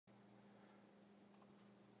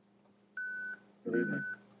Good evening.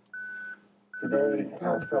 Today,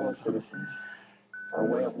 our fellow citizens, our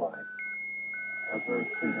way of life, our very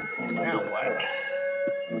freedom came under attack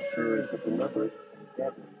in a series of deliberate and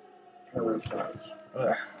deadly terrorist acts.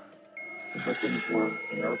 The victims were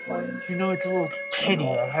in airplanes. You know, it's a little pity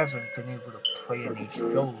I haven't been able to play any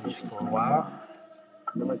shows for a while.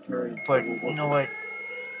 But you know what?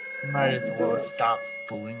 You might as well stop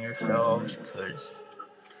fooling yourselves, because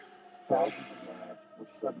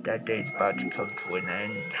that day's about to come to an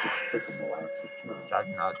end.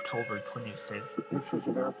 On October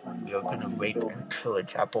 25th, we are going to rape and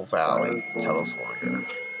pillage Apple Valley, California.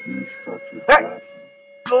 Hey!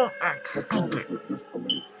 Don't act stupid!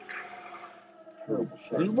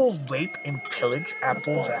 We will rape and pillage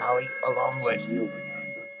Apple Valley along with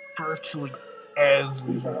virtually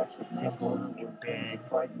every single band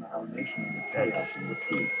that's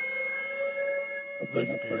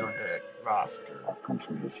listed on the roster. Our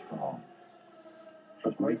country is strong.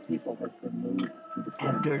 But great people have been moved to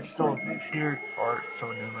defend And there are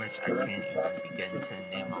so numerous, I can't even begin to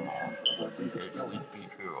name them all, because we'd be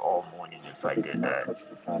here all morning if I did that. Touch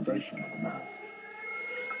the foundation of America.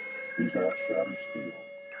 These acts shatter steel,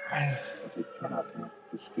 but they cannot break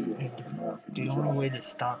the steel of American the only way to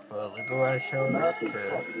stop the Liberi show is to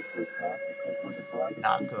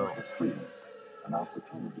not go. An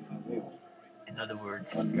opportunity and will. In other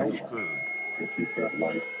words, you're screwed. We'll keep that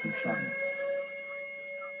light from shining.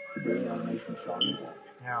 Today our nation saw evil.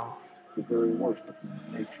 Now, the very worst of human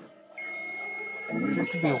nature. And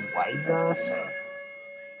just to be a wise ass,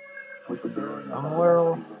 with the bearing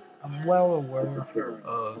of I'm well aware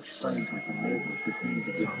of strangers and neighbors who came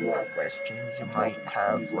to some questions you might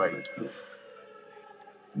have, like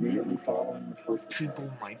immediately following the first people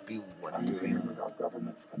might be wondering our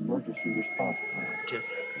government's emergency response plan.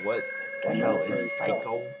 Just what the hell is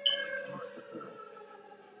psycho?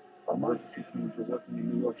 Our emergency teams are working in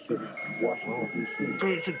New York City and Washington, D.C.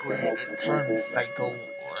 Basically, the term psycho or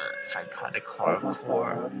psychotic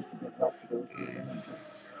hardcore is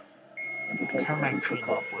a term I came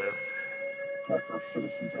up with protect our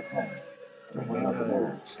citizens at home during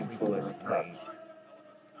a sleepless night,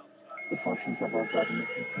 the functions of our government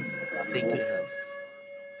continue without interruption.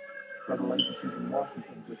 Federal agencies in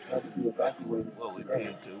Washington which had to be evacuated what would be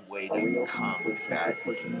a good way to combat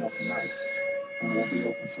tonight and will be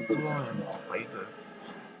open for business tomorrow. Plague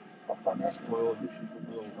of spoiled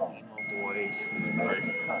little emo boys who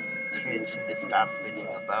just can't seem to stop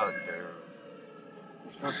bitching about their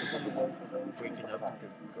breaking up with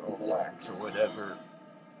their girlfriends or whatever.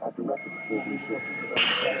 I've directed the full resources of our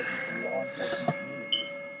intelligence and law enforcement communities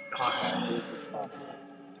to find those responsible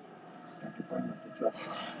and to bring them to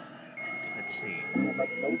justice. Let's see. We will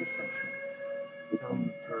make no distinction between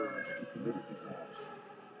the terrorists who committed these acts.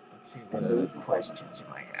 Let's see what other questions you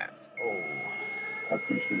might have. I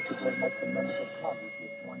appreciate you very much the members of Congress who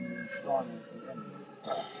have joined me in strongly condemning these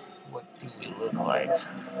attacks. What do we look like?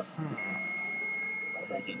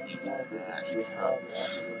 I think these masks, huh?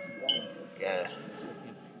 Yeah,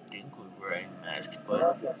 you think we're wearing masks, but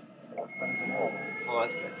all I've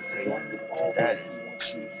got to say to that is,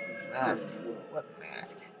 mask? What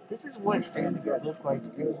mask? This is what they look like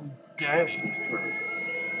every day.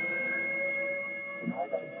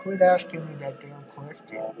 Quit asking me that damn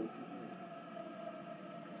question.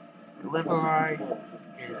 Liberi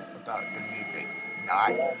is about the music,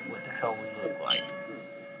 not what the hell we look like.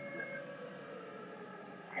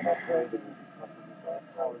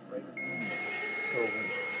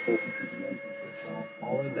 So,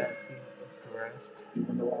 all of that being addressed,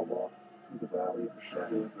 even though I walk through the valley of the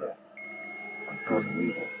shadow of death, I'm fearing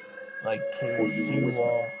evil. Like to see you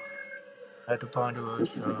all at the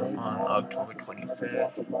Ponderosa on October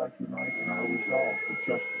 25th.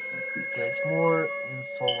 There's more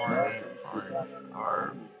info on it on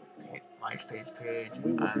our MySpace page.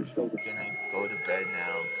 I'm gonna go to bed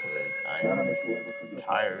now because I'm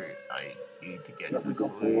tired. I need to get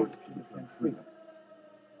some sleep.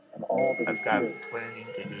 I've got planning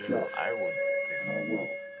to do. I would just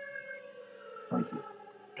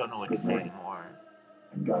don't know what to say anymore.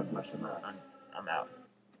 And God bless America. I'm out.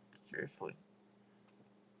 Seriously.